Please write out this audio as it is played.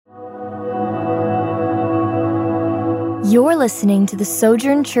You're listening to the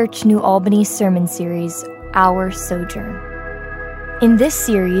Sojourn Church New Albany sermon series, Our Sojourn. In this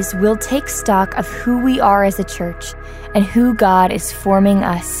series, we'll take stock of who we are as a church and who God is forming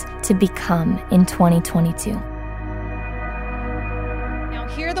us to become in 2022. Now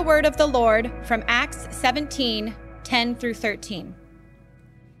hear the word of the Lord from Acts 17, 10 through 13.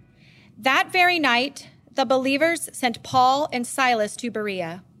 That very night, the believers sent Paul and Silas to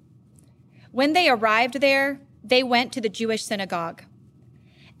Berea. When they arrived there, they went to the Jewish synagogue.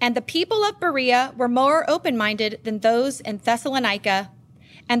 And the people of Berea were more open-minded than those in Thessalonica,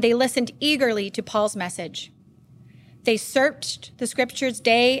 and they listened eagerly to Paul's message. They searched the scriptures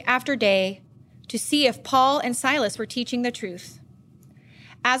day after day to see if Paul and Silas were teaching the truth.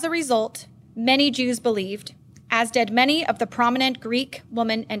 As a result, many Jews believed, as did many of the prominent Greek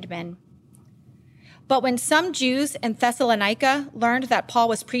women and men. But when some Jews in Thessalonica learned that Paul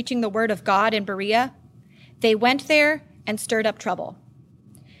was preaching the word of God in Berea, they went there and stirred up trouble.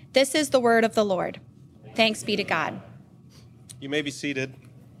 This is the word of the Lord. Thanks be to God. You may be seated.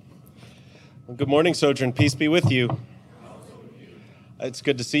 Well, good morning, Sojourn. Peace be with you. It's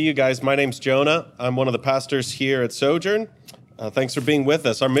good to see you guys. My name's Jonah. I'm one of the pastors here at Sojourn. Thanks for being with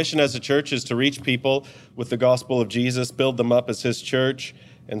us. Our mission as a church is to reach people with the gospel of Jesus, build them up as his church,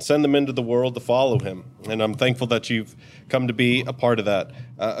 and send them into the world to follow him. And I'm thankful that you've come to be a part of that.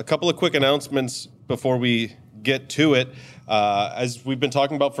 A couple of quick announcements before we get to it. As we've been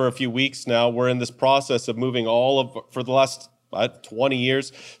talking about for a few weeks now, we're in this process of moving for the last 20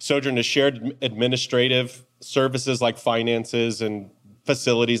 years, Sojourn has shared administrative services like finances and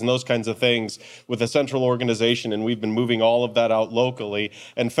facilities and those kinds of things with a central organization, and we've been moving all of that out locally.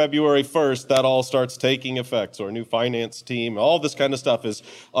 And February 1st, that all starts taking effect. So our new finance team, all this kind of stuff is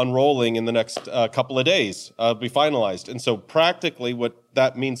unrolling in the next couple of days, be finalized. And so practically what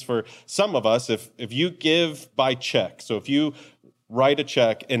that means for some of us, if you give by check, so if you write a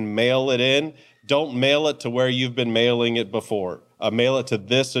check and mail it in, don't mail it to where you've been mailing it before. Mail it to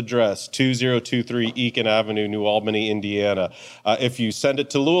this address, 2023 Eakin Avenue, New Albany, Indiana. If you send it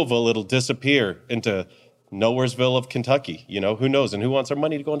to Louisville, it'll disappear into Nowheresville of Kentucky. You know, who knows? And who wants our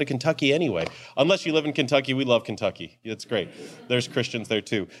money to go into Kentucky anyway? Unless you live in Kentucky, we love Kentucky. It's great. There's Christians there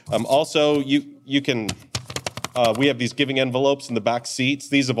too. Also, you can... we have these giving envelopes in the back seats.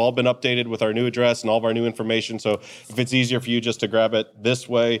 These have all been updated with our new address and all of our new information. So if it's easier for you just to grab it this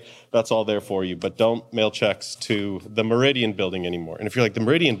way, that's all there for you. But don't mail checks to the Meridian building anymore. And if you're like, the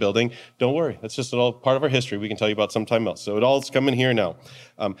Meridian building, don't worry. That's just all part of our history. We can tell you about sometime else. So it all's coming here now.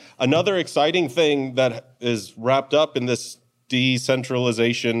 Another exciting thing that is wrapped up in this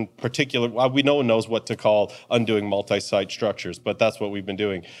decentralization, no one knows what to call undoing multi-site structures, but that's what we've been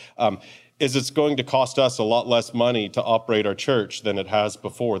doing. Is it's going to cost us a lot less money to operate our church than it has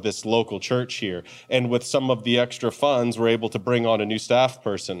before, this local church here. And with some of the extra funds, we're able to bring on a new staff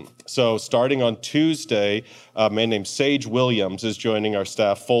person. So starting on Tuesday, a man named Sage Williams is joining our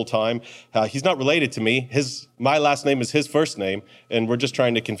staff full-time. He's not related to me. My last name is his first name, and we're just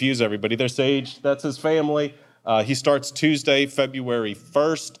trying to confuse everybody. There's Sage, that's his family. He starts Tuesday, February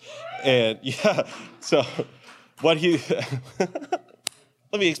 1st. And yeah, so what he...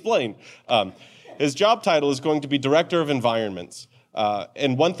 Let me explain. His job title is going to be Director of Environments.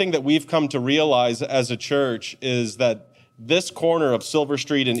 And one thing that we've come to realize as a church is that this corner of Silver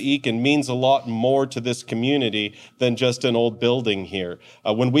Street and Eakin means a lot more to this community than just an old building here.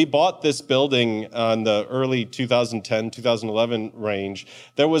 When we bought this building in the early 2010, 2011 range,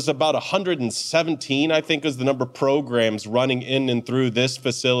 there was about 117, I think is the number of programs running in and through this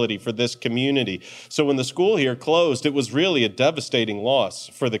facility for this community. So when the school here closed, it was really a devastating loss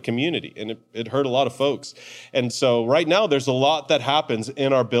for the community, and it hurt a lot of folks. And so right now, there's a lot that happens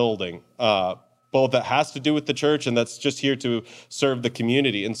in our building, both that has to do with the church and that's just here to serve the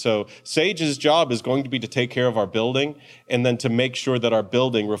community. And so Sage's job is going to be to take care of our building and then to make sure that our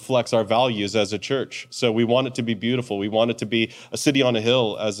building reflects our values as a church. So we want it to be beautiful. We want it to be a city on a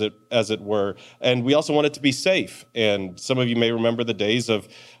hill, as it were. And we also want it to be safe. And some of you may remember the days of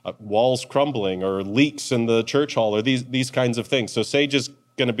walls crumbling or leaks in the church hall or these kinds of things. So Sage is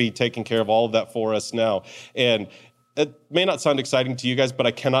going to be taking care of all of that for us now. And it may not sound exciting to you guys, but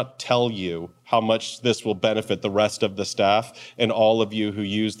I cannot tell you how much this will benefit the rest of the staff and all of you who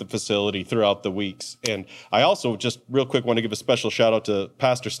use the facility throughout the weeks. And I also just real quick want to give a special shout out to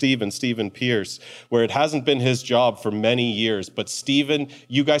Pastor Stephen Pierce, where it hasn't been his job for many years. But Stephen,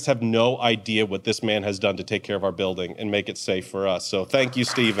 you guys have no idea what this man has done to take care of our building and make it safe for us. So thank you,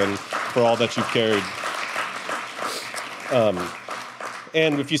 Stephen, for all that you've carried.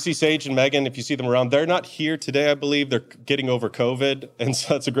 And if you see Sage and Megan, if you see them around, they're not here today, I believe. They're getting over COVID, and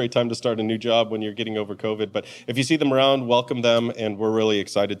so that's a great time to start a new job when you're getting over COVID. But if you see them around, welcome them, and we're really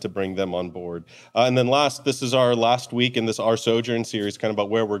excited to bring them on board. And then this is our last week in this Our Sojourn series, kind of about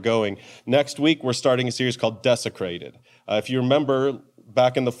where we're going. Next week, we're starting a series called Desecrated. If you remember,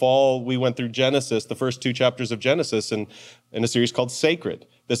 back in the fall, we went through Genesis, the first 2 chapters of Genesis, and in a series called Sacred.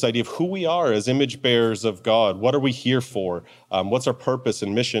 This idea of who we are as image bearers of God. What are we here for? What's our purpose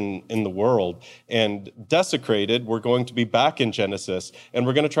and mission in the world? And Desecrated, we're going to be back in Genesis, and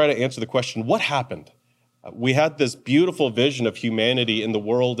we're going to try to answer the question, what happened? We had this beautiful vision of humanity in the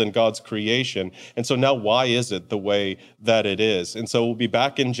world and God's creation. And so now why is it the way that it is? And so we'll be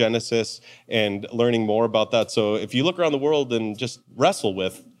back in Genesis and learning more about that. So if you look around the world and just wrestle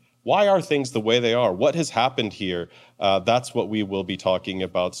with, why are things the way they are? What has happened here? That's what we will be talking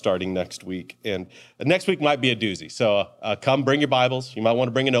about starting next week. And next week might be a doozy. So come, bring your Bibles. You might want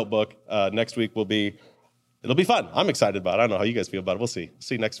to bring a notebook. Next week it'll be fun. I'm excited about it. I don't know how you guys feel about it. We'll see.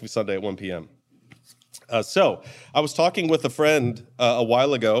 See you next Sunday at 1 p.m. So I was talking with a friend a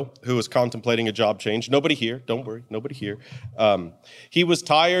while ago who was contemplating a job change. Nobody here, don't worry, nobody here. He was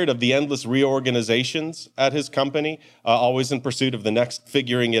tired of the endless reorganizations at his company, always in pursuit of the next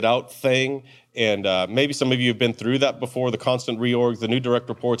figuring it out thing. And maybe some of you have been through that before, the constant reorgs, the new direct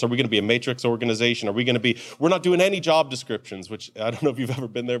reports. Are we going to be a matrix organization? We're not doing any job descriptions, which I don't know if you've ever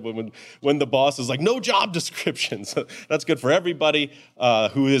been there, but when the boss is like, no job descriptions, that's good for everybody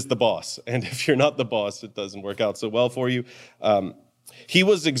who is the boss. And if you're not the boss, it doesn't work out so well for you. He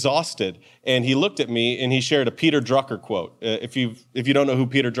was exhausted, and he looked at me, and he shared a Peter Drucker quote. If you don't know who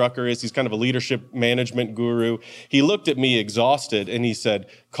Peter Drucker is, he's kind of a leadership management guru. He looked at me exhausted, and he said,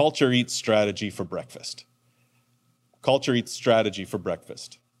 "Culture eats strategy for breakfast." Culture eats strategy for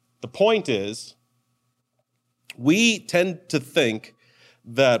breakfast. The point is, we tend to think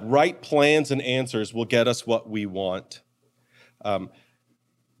that right plans and answers will get us what we want.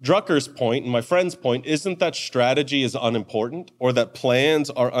 Drucker's point, and my friend's point, isn't that strategy is unimportant or that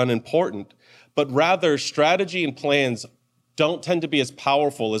plans are unimportant, but rather strategy and plans don't tend to be as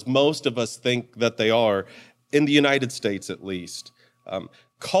powerful as most of us think that they are, in the United States at least.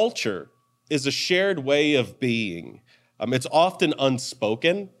 Culture is a shared way of being. It's often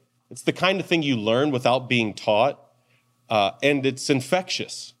unspoken. It's the kind of thing you learn without being taught, and it's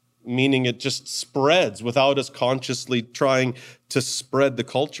infectious, meaning it just spreads without us consciously trying to spread the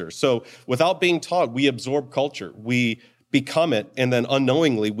culture. So without being taught, we absorb culture, we become it, and then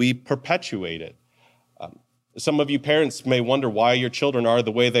unknowingly we perpetuate it. Some of you parents may wonder why your children are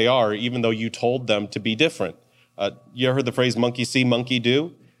the way they are, even though you told them to be different. You ever heard the phrase, monkey see, monkey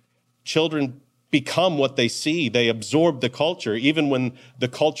do? Children become what they see. They absorb the culture, even when the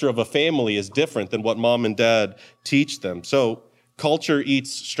culture of a family is different than what mom and dad teach them. So culture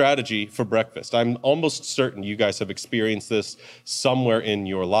eats strategy for breakfast. I'm almost certain you guys have experienced this somewhere in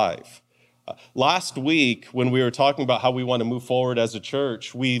your life. Last week, when we were talking about how we want to move forward as a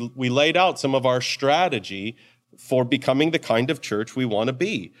church, we laid out some of our strategy for becoming the kind of church we want to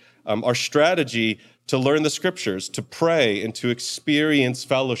be. Our strategy to learn the scriptures, to pray, and to experience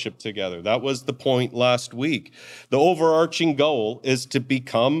fellowship together. That was the point last week. The overarching goal is to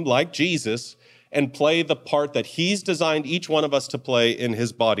become like Jesus and play the part that he's designed each one of us to play in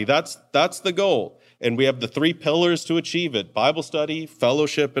his body. That's the goal. And we have the 3 pillars to achieve it: Bible study,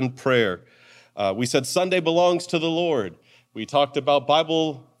 fellowship, and prayer. We said Sunday belongs to the Lord. We talked about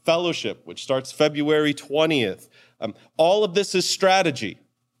Bible fellowship, which starts February 20th. All of this is strategy.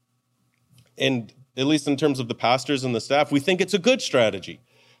 And at least in terms of the pastors and the staff, we think it's a good strategy.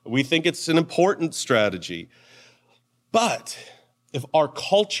 We think it's an important strategy. But if our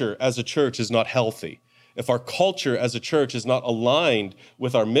culture as a church is not healthy, if our culture as a church is not aligned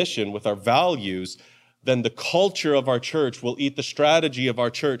with our mission, with our values, then the culture of our church will eat the strategy of our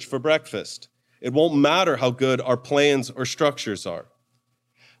church for breakfast. It won't matter how good our plans or structures are.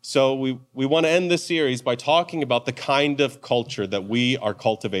 So we want to end this series by talking about the kind of culture that we are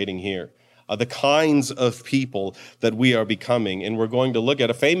cultivating here, the kinds of people that we are becoming. And we're going to look at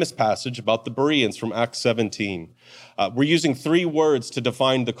a famous passage about the Bereans from Acts 17. We're using 3 words to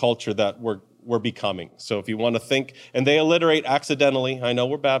define the culture that we're becoming. So if you want to think, and they alliterate accidentally. I know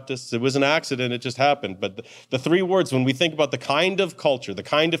we're Baptists. It was an accident. It just happened. But the 3 words, when we think about the kind of culture, the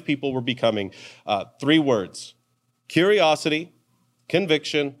kind of people we're becoming, 3 words: curiosity,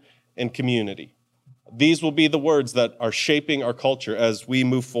 conviction, and community. These will be the words that are shaping our culture as we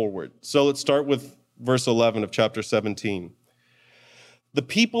move forward. So let's start with verse 11 of chapter 17. The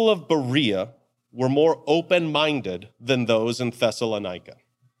people of Berea were more open-minded than those in Thessalonica.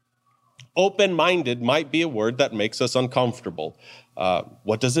 Open-minded might be a word that makes us uncomfortable.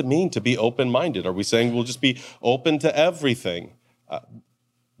 What does it mean to be open-minded? Are we saying we'll just be open to everything?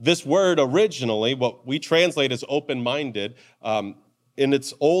 This word originally, what we translate as open-minded, in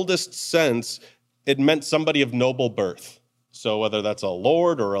its oldest sense, it meant somebody of noble birth. So whether that's a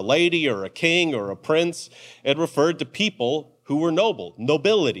lord or a lady or a king or a prince, it referred to people who were noble,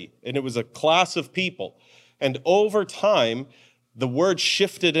 nobility, and it was a class of people. And over time, the word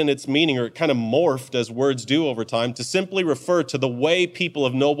shifted in its meaning, or it kind of morphed as words do over time, to simply refer to the way people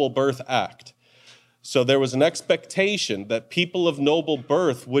of noble birth act. So there was an expectation that people of noble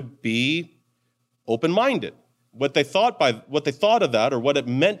birth would be open-minded. What they thought of that, or what it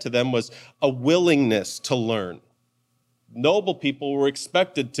meant to them, was a willingness to learn. Noble people were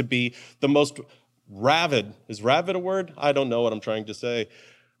expected to be the most rabid. Is rabid a word? I don't know what I'm trying to say.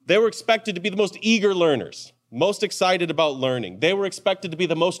 They were expected to be the most eager learners, most excited about learning. They were expected to be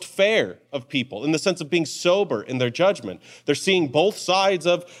the most fair of people in the sense of being sober in their judgment. They're seeing both sides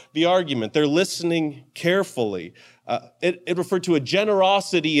of the argument. They're listening carefully. It referred to a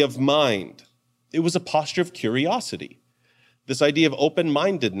generosity of mind. It was a posture of curiosity. This idea of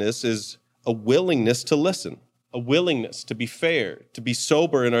open-mindedness is a willingness to listen, a willingness to be fair, to be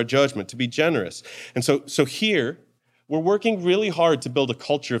sober in our judgment, to be generous. And so here, we're working really hard to build a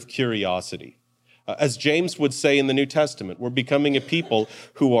culture of curiosity. As James would say in the New Testament, we're becoming a people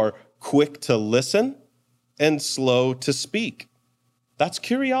who are quick to listen and slow to speak. That's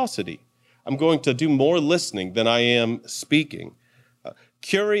curiosity. I'm going to do more listening than I am speaking.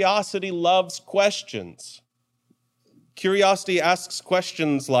 Curiosity loves questions. Curiosity asks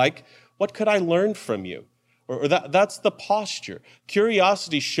questions like, what could I learn from you? Or that's the posture.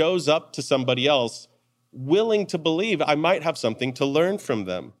 Curiosity shows up to somebody else willing to believe I might have something to learn from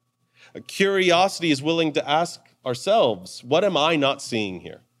them. Curiosity is willing to ask ourselves, what am I not seeing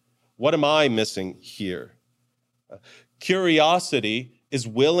here? What am I missing here? Curiosity is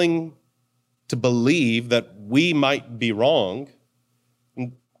willing to believe that we might be wrong.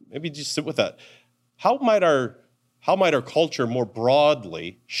 And maybe just sit with that. How might our culture more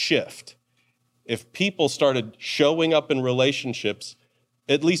broadly shift if people started showing up in relationships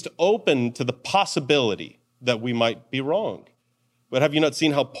at least open to the possibility that we might be wrong? But have you not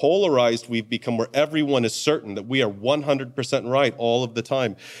seen how polarized we've become, where everyone is certain that we are 100% right all of the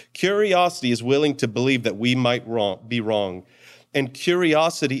time? Curiosity is willing to believe that we might be wrong. And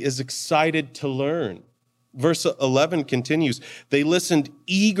curiosity is excited to learn. Verse 11 continues, they listened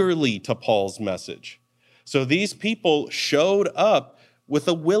eagerly to Paul's message. So these people showed up with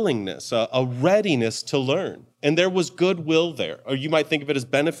a willingness, a readiness to learn. And there was goodwill there. Or you might think of it as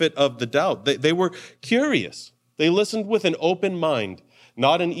benefit of the doubt. They were curious. They listened with an open mind,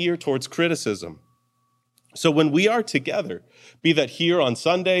 not an ear towards criticism. So when we are together, be that here on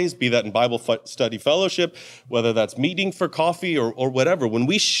Sundays, be that in Bible study fellowship, whether that's meeting for coffee or whatever, when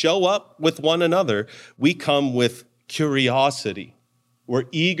we show up with one another, we come with curiosity. We're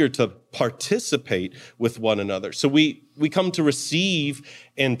eager to participate with one another. So we come to receive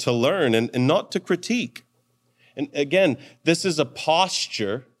and to learn and not to critique. And again, this is a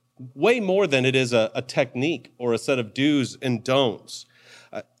posture way more than it is a technique or a set of do's and don'ts.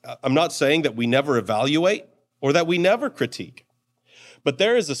 I'm not saying that we never evaluate or that we never critique, but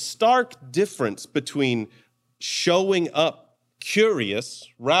there is a stark difference between showing up curious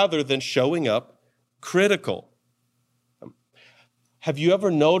rather than showing up critical. Have you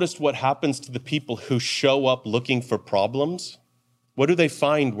ever noticed what happens to the people who show up looking for problems? What do they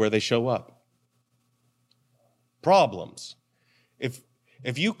find where they show up? Problems.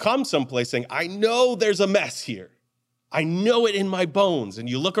 If you come someplace saying, I know there's a mess here, I know it in my bones, and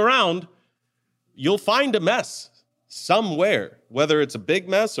you look around, you'll find a mess somewhere, whether it's a big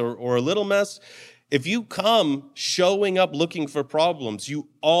mess or a little mess. If you come showing up looking for problems, you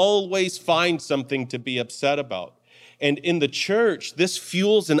always find something to be upset about. And in the church, this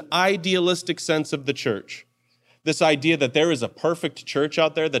fuels an idealistic sense of the church. This idea that there is a perfect church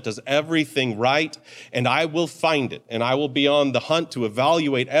out there that does everything right, and I will find it, and I will be on the hunt to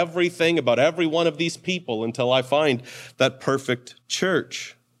evaluate everything about every one of these people until I find that perfect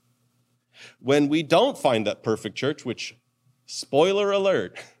church. When we don't find that perfect church, which, spoiler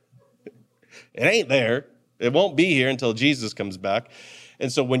alert, it ain't there. It won't be here until Jesus comes back.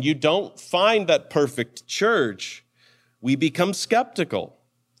 And so when you don't find that perfect church, we become skeptical.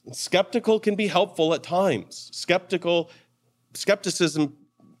 Skeptical can be helpful at times. Skepticism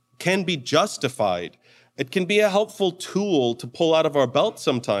can be justified. It can be a helpful tool to pull out of our belt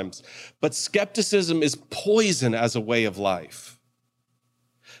sometimes. But skepticism is poison as a way of life.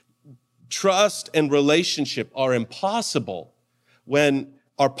 Trust and relationship are impossible when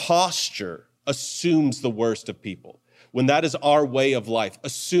our posture assumes the worst of people, when that is our way of life,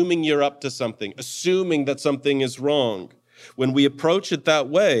 assuming you're up to something, assuming that something is wrong, when we approach it that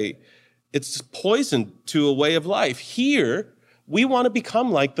way, it's poison to a way of life. Here, we want to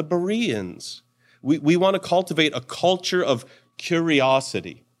become like the Bereans. We want to cultivate a culture of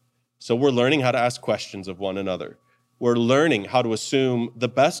curiosity. So we're learning how to ask questions of one another. We're learning how to assume the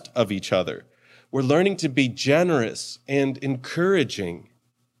best of each other. We're learning to be generous and encouraging.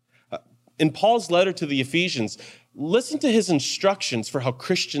 In Paul's letter to the Ephesians, listen to his instructions for how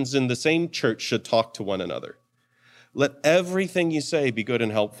Christians in the same church should talk to one another. Let everything you say be good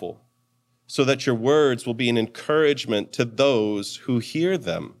and helpful, so that your words will be an encouragement to those who hear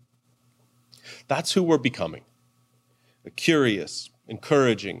them. That's who we're becoming. Curious,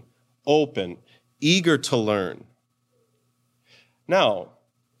 encouraging, open, eager to learn. Now,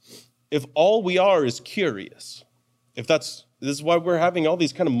 if all we are is curious, this is why we're having all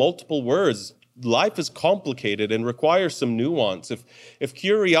these kind of multiple words. Life is complicated and requires some nuance. If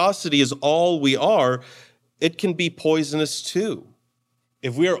curiosity is all we are, it can be poisonous too.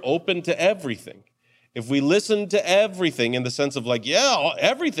 If we are open to everything, if we listen to everything in the sense of like, yeah,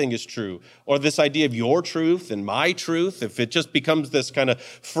 everything is true, or this idea of your truth and my truth, if it just becomes this kind of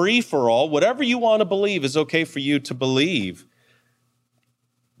free-for-all, whatever you want to believe is okay for you to believe.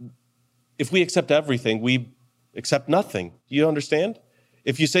 If we accept everything, we accept nothing. Do you understand?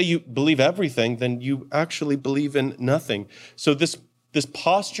 If you say you believe everything, then you actually believe in nothing. So this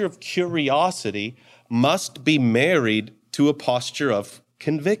posture of curiosity must be married to a posture of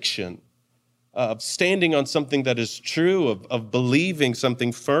conviction, of standing on something that is true, of believing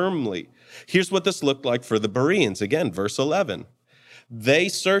something firmly. Here's what this looked like for the Bereans. Again, verse 11. They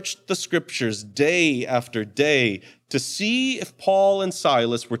searched the scriptures day after day to see if Paul and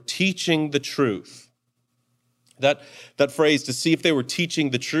Silas were teaching the truth. That phrase, to see if they were teaching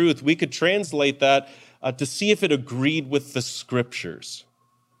the truth, we could translate that to see if it agreed with the scriptures.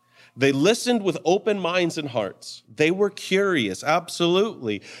 They listened with open minds and hearts. They were curious,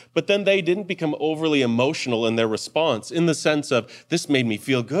 absolutely. But then they didn't become overly emotional in their response, in the sense of, this made me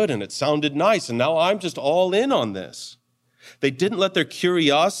feel good and it sounded nice, and now I'm just all in on this. They didn't let their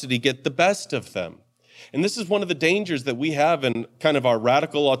curiosity get the best of them. And this is one of the dangers that we have in kind of our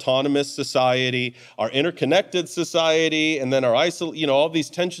radical autonomous society, our interconnected society, and then our all these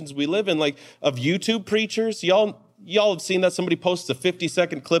tensions we live in, like of YouTube preachers. Y'all have seen that somebody posts a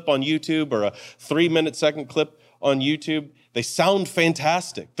 50-second clip on YouTube or a 3-minute clip on YouTube. They sound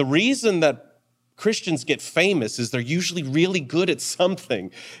fantastic. The reason that Christians get famous is they're usually really good at something.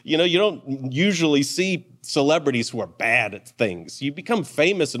 You don't usually see celebrities who are bad at things. You become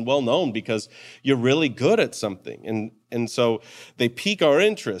famous and well-known because you're really good at something. And so they pique our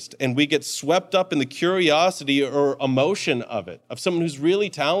interest, and we get swept up in the curiosity or emotion of it, of someone who's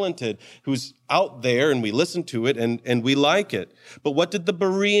really talented, who's out there, and we listen to it and we like it. But what did the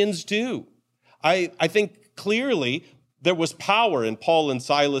Bereans do? I think clearly there was power in Paul and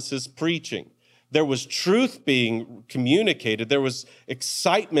Silas's preaching. There was truth being communicated. There was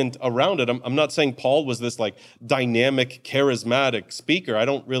excitement around it. I'm not saying Paul was this like dynamic, charismatic speaker. I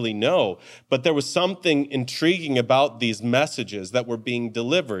don't really know. But there was something intriguing about these messages that were being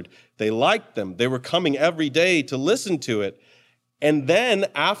delivered. They liked them. They were coming every day to listen to it. And then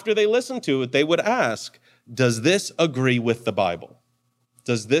after they listened to it, they would ask, does this agree with the Bible?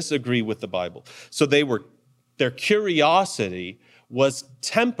 Does this agree with the Bible? So their curiosity was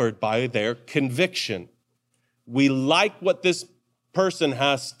tempered by their conviction. We like what this person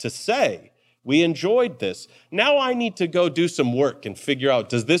has to say. We enjoyed this. Now I need to go do some work and figure out,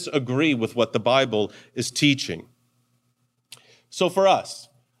 does this agree with what the Bible is teaching? So for us,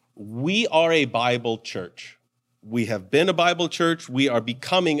 we are a Bible church. We have been a Bible church. We are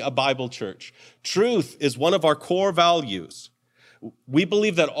becoming a Bible church. Truth is one of our core values. We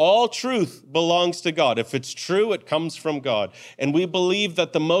believe that all truth belongs to God. If it's true, it comes from God. And we believe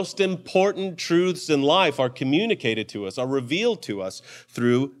that the most important truths in life are communicated to us, are revealed to us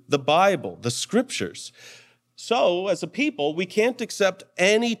through the Bible, the scriptures. So, as a people, we can't accept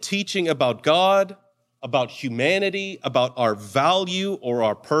any teaching about God, about humanity, about our value or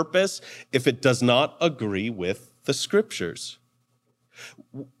our purpose if it does not agree with the scriptures.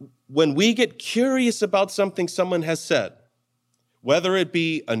 When we get curious about something someone has said, whether it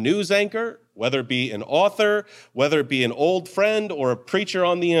be a news anchor, whether it be an author, whether it be an old friend or a preacher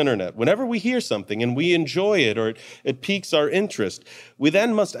on the internet, whenever we hear something and we enjoy it or it piques our interest, we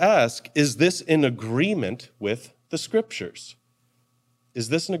then must ask, is this in agreement with the scriptures? is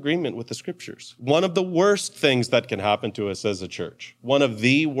this in agreement with the scriptures? One of the worst things that can happen to us as a church, one of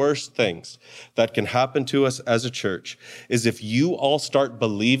the worst things that can happen to us as a church is if you all start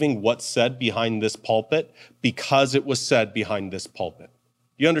believing what's said behind this pulpit because it was said behind this pulpit.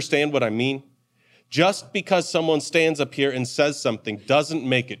 You understand what I mean? Just because someone stands up here and says something doesn't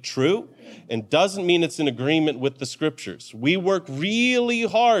make it true and doesn't mean it's in agreement with the scriptures. We work really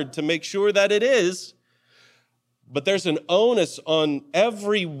hard to make sure that it is, but there's an onus on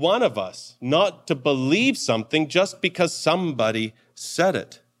every one of us not to believe something just because somebody said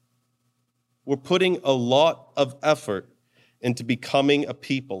it. We're putting a lot of effort into becoming a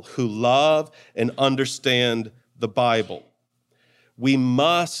people who love and understand the Bible. We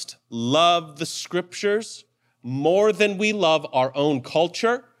must love the scriptures more than we love our own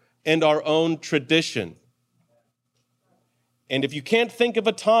culture and our own tradition. And if you can't think of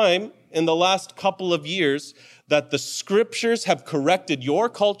a time in the last couple of years that the scriptures have corrected your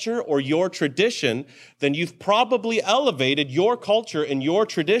culture or your tradition, then you've probably elevated your culture and your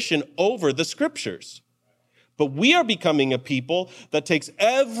tradition over the scriptures. But we are becoming a people that takes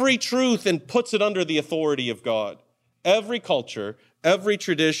every truth and puts it under the authority of God. Every culture, every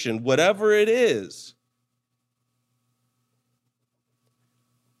tradition, whatever it is.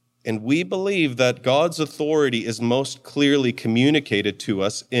 And we believe that God's authority is most clearly communicated to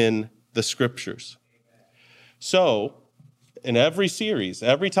us in the scriptures. So, in every series,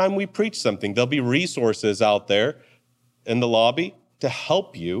 every time we preach something, there'll be resources out there in the lobby to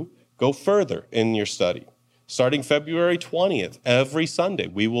help you go further in your study. Starting February 20th, every Sunday,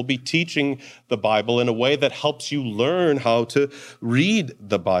 we will be teaching the Bible in a way that helps you learn how to read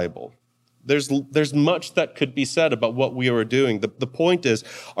the Bible. There's much that could be said about what we are doing. The point is,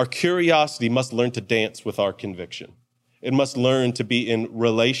 our curiosity must learn to dance with our conviction. It must learn to be in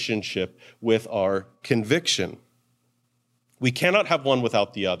relationship with our conviction. We cannot have one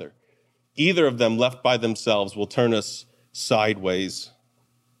without the other. Either of them left by themselves will turn us sideways.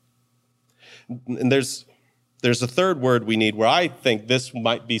 And there's a third word we need where I think this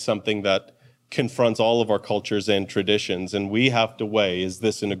might be something that confronts all of our cultures and traditions, and we have to weigh, is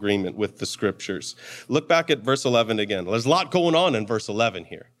this in agreement with the scriptures? Look back at verse 11 again. There's a lot going on in verse 11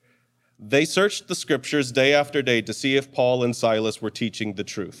 here. They searched the scriptures day after day to see if Paul and Silas were teaching the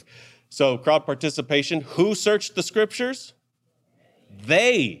truth. So, crowd participation, who searched the scriptures?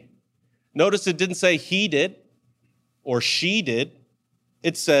 They. Notice it didn't say he did or she did.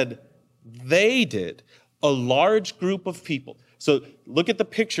 It said they did. A large group of people. So look at the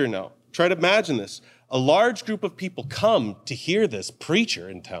picture now. Try to imagine this. A large group of people come to hear this preacher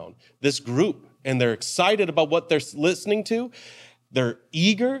in town, this group, and they're excited about what they're listening to. They're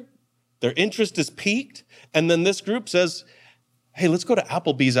eager. Their interest is piqued. And then this group says, hey, let's go to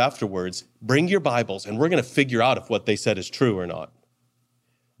Applebee's afterwards. Bring your Bibles, and we're going to figure out if what they said is true or not.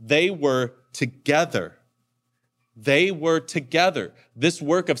 They were together. They were together. This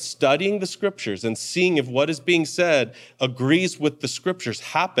work of studying the scriptures and seeing if what is being said agrees with the scriptures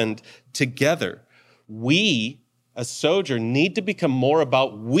happened together. We, as Sojourn, need to become more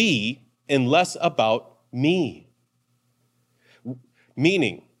about we and less about me.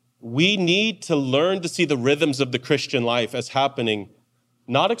 Meaning, we need to learn to see the rhythms of the Christian life as happening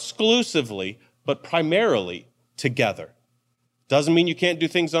not exclusively, but primarily together. Doesn't mean you can't do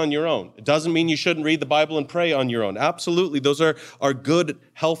things on your own. It doesn't mean you shouldn't read the Bible and pray on your own. Absolutely, those are good,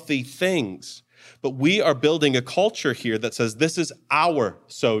 healthy things. But we are building a culture here that says this is our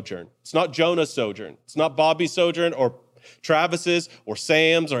sojourn. It's not Jonah's sojourn. It's not Bobby's sojourn or Travis's or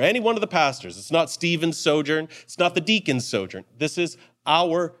Sam's or any one of the pastors. It's not Stephen's sojourn. It's not the deacon's sojourn. This is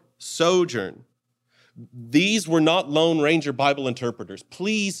our sojourn. These were not Lone Ranger Bible interpreters.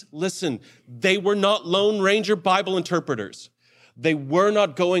 Please listen. They were not Lone Ranger Bible interpreters. They were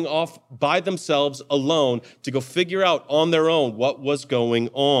not going off by themselves alone to go figure out on their own what was going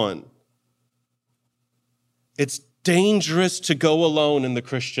on. It's dangerous to go alone in the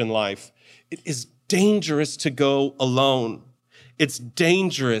Christian life. It is dangerous to go alone. It's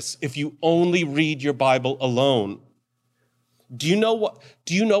dangerous if you only read your Bible alone. Do you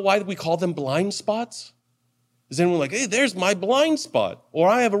know why we call them blind spots? Is anyone like, hey, there's my blind spot, or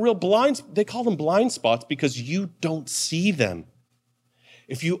I have a real blind spot? They call them blind spots because you don't see them.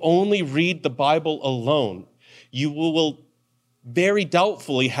 If you only read the Bible alone, you will very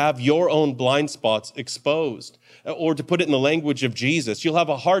doubtfully have your own blind spots exposed. Or to put it in the language of Jesus, you'll have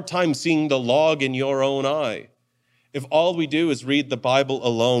a hard time seeing the log in your own eye. If all we do is read the Bible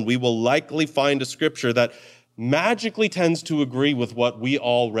alone, we will likely find a scripture that magically tends to agree with what we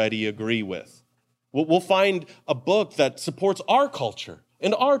already agree with. We'll find a book that supports our culture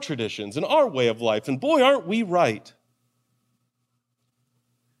and our traditions and our way of life, and boy, aren't we right.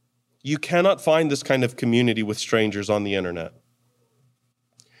 You cannot find this kind of community with strangers on the internet.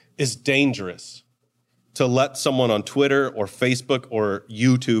 It's dangerous to let someone on Twitter or Facebook or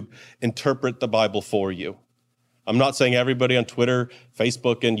YouTube interpret the Bible for you. I'm not saying everybody on Twitter,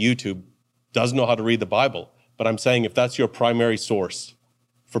 Facebook, and YouTube doesn't know how to read the Bible, but I'm saying if that's your primary source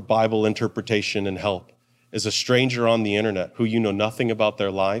for Bible interpretation and help, is a stranger on the internet who you know nothing about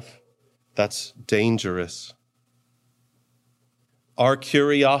their life, that's dangerous. Our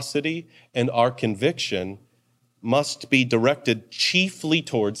curiosity and our conviction must be directed chiefly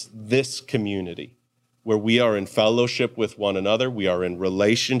towards this community, where we are in fellowship with one another, we are in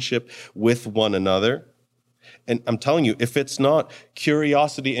relationship with one another. And I'm telling you, if it's not,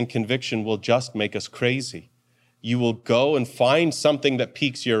 curiosity and conviction will just make us crazy. You will go and find something that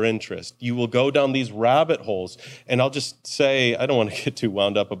piques your interest. You will go down these rabbit holes. And I'll just say, I don't want to get too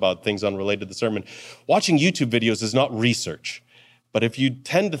wound up about things unrelated to the sermon. Watching YouTube videos is not research. But if you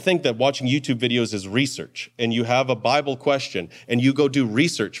tend to think that watching YouTube videos is research, and you have a Bible question, and you go do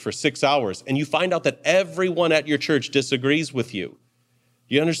research for 6 hours, and you find out that everyone at your church disagrees with you,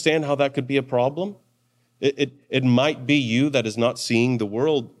 you understand how that could be a problem? It might be you that is not seeing the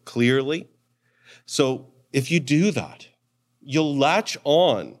world clearly. So if you do that, you'll latch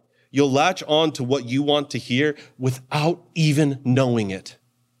on to what you want to hear without even knowing it.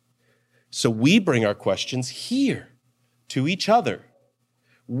 So we bring our questions here to each other.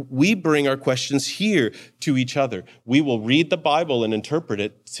 We bring our questions here to each other. We will read the Bible and interpret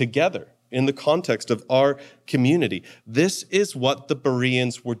it together in the context of our community. This is what the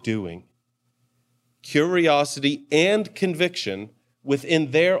Bereans were doing. Curiosity and conviction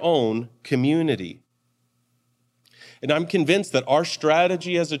within their own community. And I'm convinced that our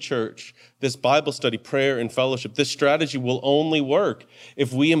strategy as a church, this Bible study, prayer, and fellowship, this strategy will only work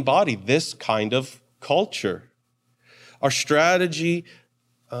if we embody this kind of culture. Our strategy,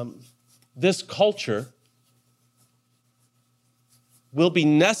 this culture will be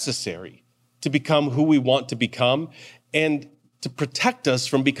necessary to become who we want to become and to protect us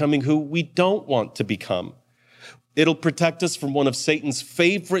from becoming who we don't want to become. It'll protect us from one of Satan's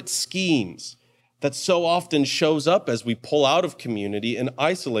favorite schemes that so often shows up as we pull out of community and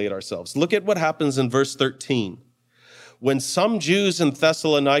isolate ourselves. Look at what happens in verse 13. When some Jews in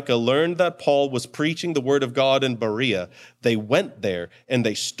Thessalonica learned that Paul was preaching the word of God in Berea, they went there and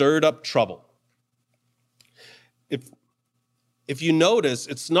they stirred up trouble. If you notice,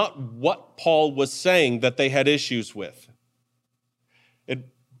 it's not what Paul was saying that they had issues with.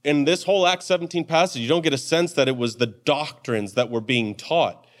 In this whole Acts 17 passage, you don't get a sense that it was the doctrines that were being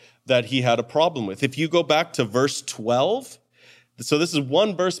taught that he had a problem with. If you go back to verse 12, so this is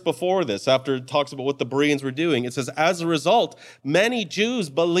one verse before this, after it talks about what the Bereans were doing. It says, as a result, many Jews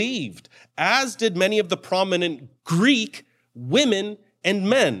believed, as did many of the prominent Greek women and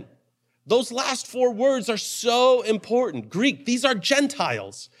men. Those last 4 words are so important. Greek, these are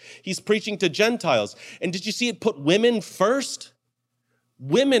Gentiles. He's preaching to Gentiles. And did you see it put women first?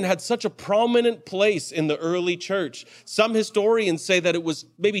 Women had such a prominent place in the early church. Some historians say that it was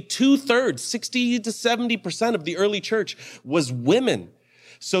maybe 2/3, 60 to 70% of the early church was women.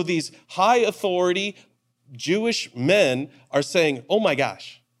 So these high authority Jewish men are saying, oh my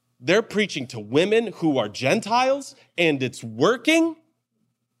gosh, they're preaching to women who are Gentiles and it's working.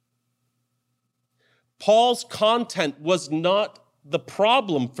 Paul's content was not the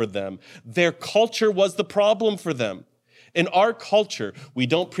problem for them. Their culture was the problem for them. In our culture, we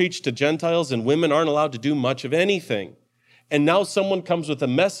don't preach to Gentiles and women aren't allowed to do much of anything. And now someone comes with a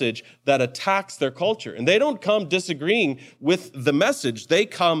message that attacks their culture. And they don't come disagreeing with the message. They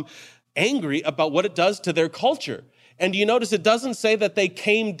come angry about what it does to their culture. And you notice it doesn't say that they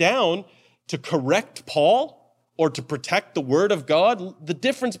came down to correct Paul or to protect the word of God. The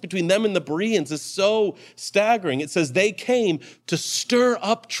difference between them and the Bereans is so staggering. It says they came to stir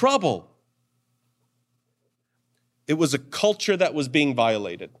up trouble. It was a culture that was being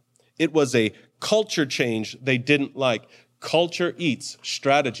violated. It was a culture change they didn't like. Culture eats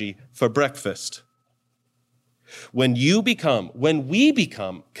strategy for breakfast. When we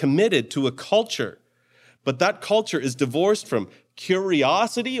become committed to a culture, but that culture is divorced from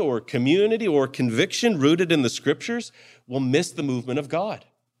curiosity or community or conviction rooted in the scriptures, we'll miss the movement of God.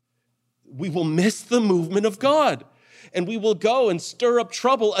 We will miss the movement of God. And we will go and stir up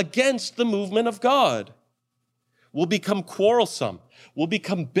trouble against the movement of God. We'll become quarrelsome. We'll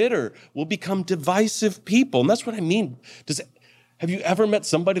become bitter. We'll become divisive people. And that's what I mean. Have you ever met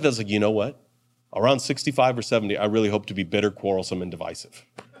somebody that's like, you know what? Around 65 or 70, I really hope to be bitter, quarrelsome, and divisive.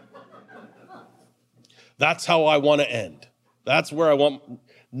 That's how I want to end. That's where I want.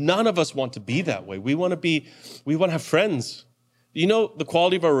 None of us want to be that way. We want to have friends You know, the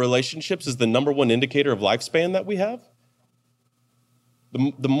quality of our relationships is the number one indicator of lifespan that we have.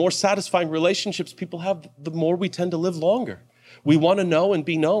 The more satisfying relationships people have, the more we tend to live longer. We want to know and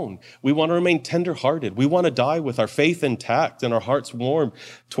be known. We want to remain tender-hearted. We want to die with our faith intact and our hearts warm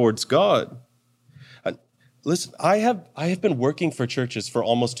towards God. Listen, I have been working for churches for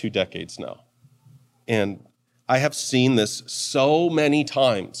almost 2 decades now. And I have seen this so many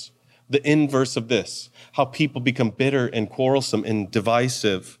times, the inverse of this, how people become bitter and quarrelsome and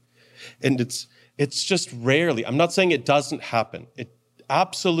divisive. And it's just rarely, I'm not saying it doesn't happen. It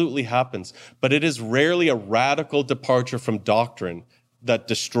absolutely happens, but it is rarely a radical departure from doctrine that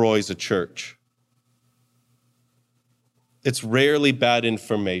destroys a church. It's rarely bad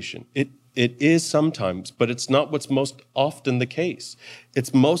information. It is sometimes, but it's not what's most often the case.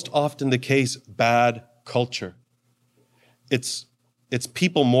 It's most often the case bad culture. It's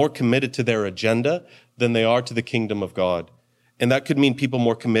people more committed to their agenda than they are to the kingdom of God. And that could mean people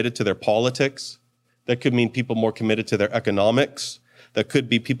more committed to their politics. That could mean people more committed to their economics. That could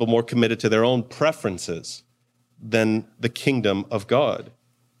be people more committed to their own preferences than the kingdom of God.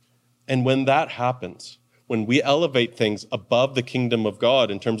 And when that happens, when we elevate things above the kingdom of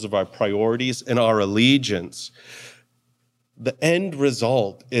God in terms of our priorities and our allegiance, the end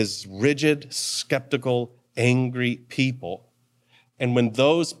result is rigid, skeptical, angry people. And when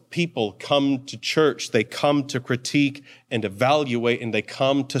those people come to church, they come to critique and evaluate, and they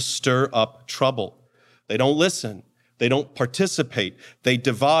come to stir up trouble. They don't listen. They don't participate. They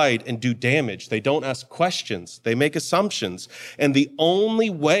divide and do damage. They don't ask questions. They make assumptions. And the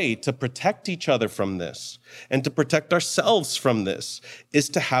only way to protect each other from this and to protect ourselves from this is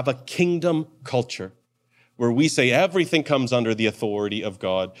to have a kingdom culture where we say everything comes under the authority of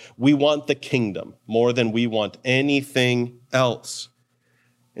God. We want the kingdom more than we want anything else.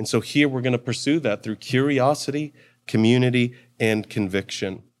 And so here we're going to pursue that through curiosity, community, and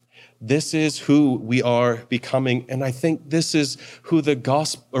conviction. This is who we are becoming, and I think this is who the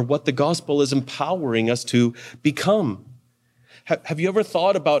gospel, or what the gospel is empowering us to become. Have you ever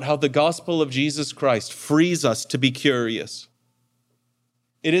thought about how the gospel of Jesus Christ frees us to be curious?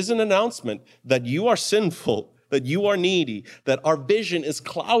 It is an announcement that you are sinful, that you are needy, that our vision is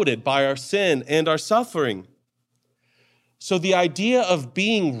clouded by our sin and our suffering. So the idea of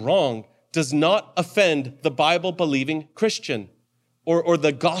being wrong does not offend the Bible-believing Christian. Or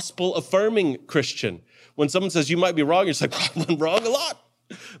the gospel-affirming Christian. When someone says you might be wrong, you're just like, I've been wrong a lot.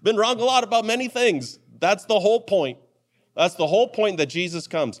 Been wrong a lot about many things. That's the whole point. That's the whole point that Jesus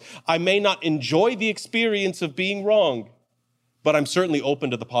comes. I may not enjoy the experience of being wrong, but I'm certainly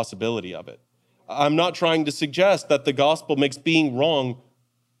open to the possibility of it. I'm not trying to suggest that the gospel makes being wrong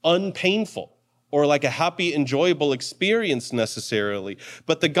unpainful or like a happy, enjoyable experience necessarily.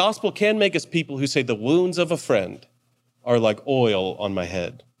 But the gospel can make us people who say the wounds of a friend are like oil on my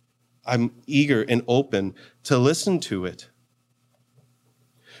head. I'm eager and open to listen to it.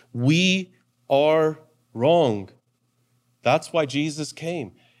 We are wrong. That's why Jesus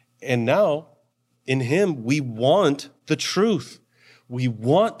came. And now, in him, we want the truth. We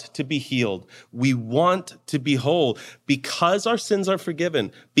want to be healed. We want to be whole. Because our sins are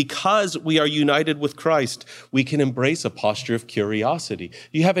forgiven, because we are united with Christ, we can embrace a posture of curiosity.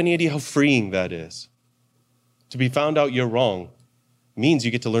 Do you have any idea how freeing that is? To be found out you're wrong means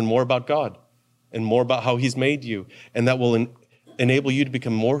you get to learn more about God and more about how he's made you. And that will enable you to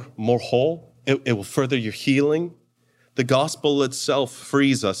become more whole. It will further your healing. The gospel itself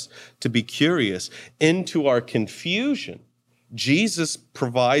frees us to be curious. Into our confusion, Jesus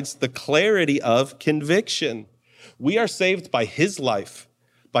provides the clarity of conviction. We are saved by his life,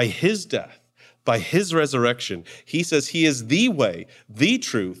 by his death, by his resurrection. He says he is the way, the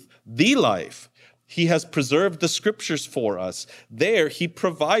truth, the life. He has preserved the scriptures for us. There, he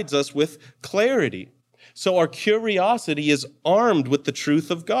provides us with clarity. So our curiosity is armed with the truth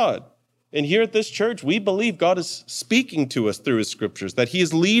of God. And here at this church, we believe God is speaking to us through his scriptures, that he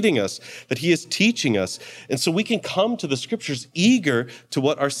is leading us, that he is teaching us. And so we can come to the scriptures eager to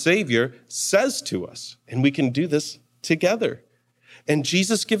what our Savior says to us. And we can do this together. And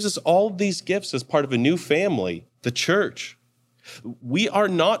Jesus gives us all of these gifts as part of a new family, the church. We are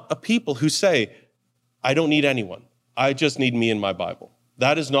not a people who say, I don't need anyone. I just need me and my Bible.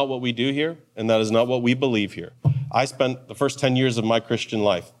 That is not what we do here, and that is not what we believe here. I spent the first 10 years of my Christian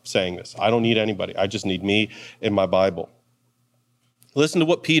life saying this. I don't need anybody. I just need me and my Bible. Listen to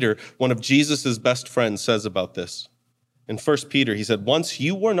what Peter, one of Jesus' best friends, says about this. In 1 Peter, he said, once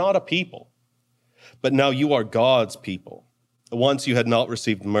you were not a people, but now you are God's people. Once you had not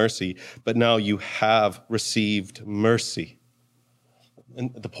received mercy, but now you have received mercy.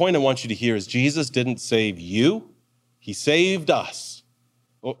 And the point I want you to hear is Jesus didn't save you. He saved us.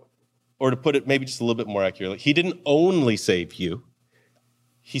 Or to put it maybe just a little bit more accurately, he didn't only save you.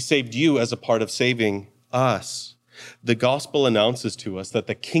 He saved you as a part of saving us. The gospel announces to us that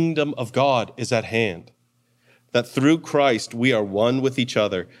the kingdom of God is at hand, that through Christ we are one with each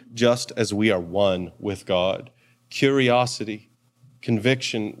other, just as we are one with God. Curiosity,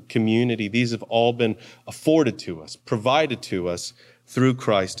 conviction, community, these have all been afforded to us, provided to us through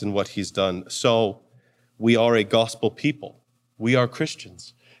Christ and what he's done. So we are a gospel people. We are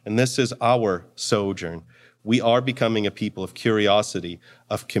Christians, and this is our sojourn. We are becoming a people of curiosity,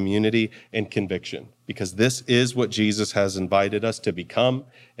 of community, and conviction, because this is what Jesus has invited us to become,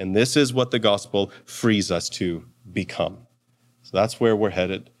 and this is what the gospel frees us to become. So that's where we're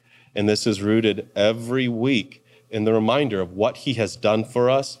headed, and this is rooted every week in the reminder of what he has done for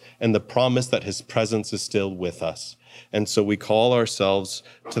us and the promise that his presence is still with us. And so we call ourselves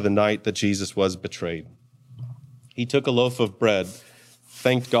to the night that Jesus was betrayed. He took a loaf of bread,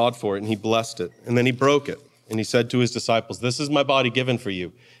 thanked God for it, and he blessed it, and then he broke it. And he said to his disciples, "This is my body given for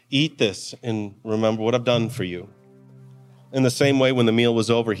you. Eat this and remember what I've done for you." In the same way, when the meal was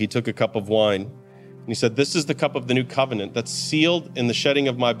over, he took a cup of wine and he said, "This is the cup of the new covenant that's sealed in the shedding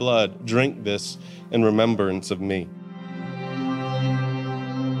of my blood. Drink this in remembrance of me."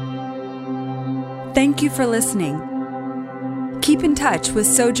 Thank you for listening. Keep in touch with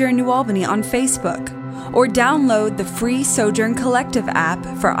Sojourn New Albany on Facebook or download the free Sojourn Collective app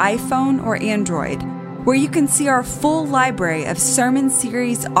for iPhone or Android, where you can see our full library of sermon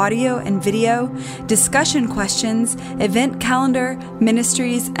series audio and video, discussion questions, event calendar,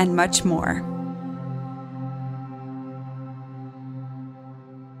 ministries, and much more.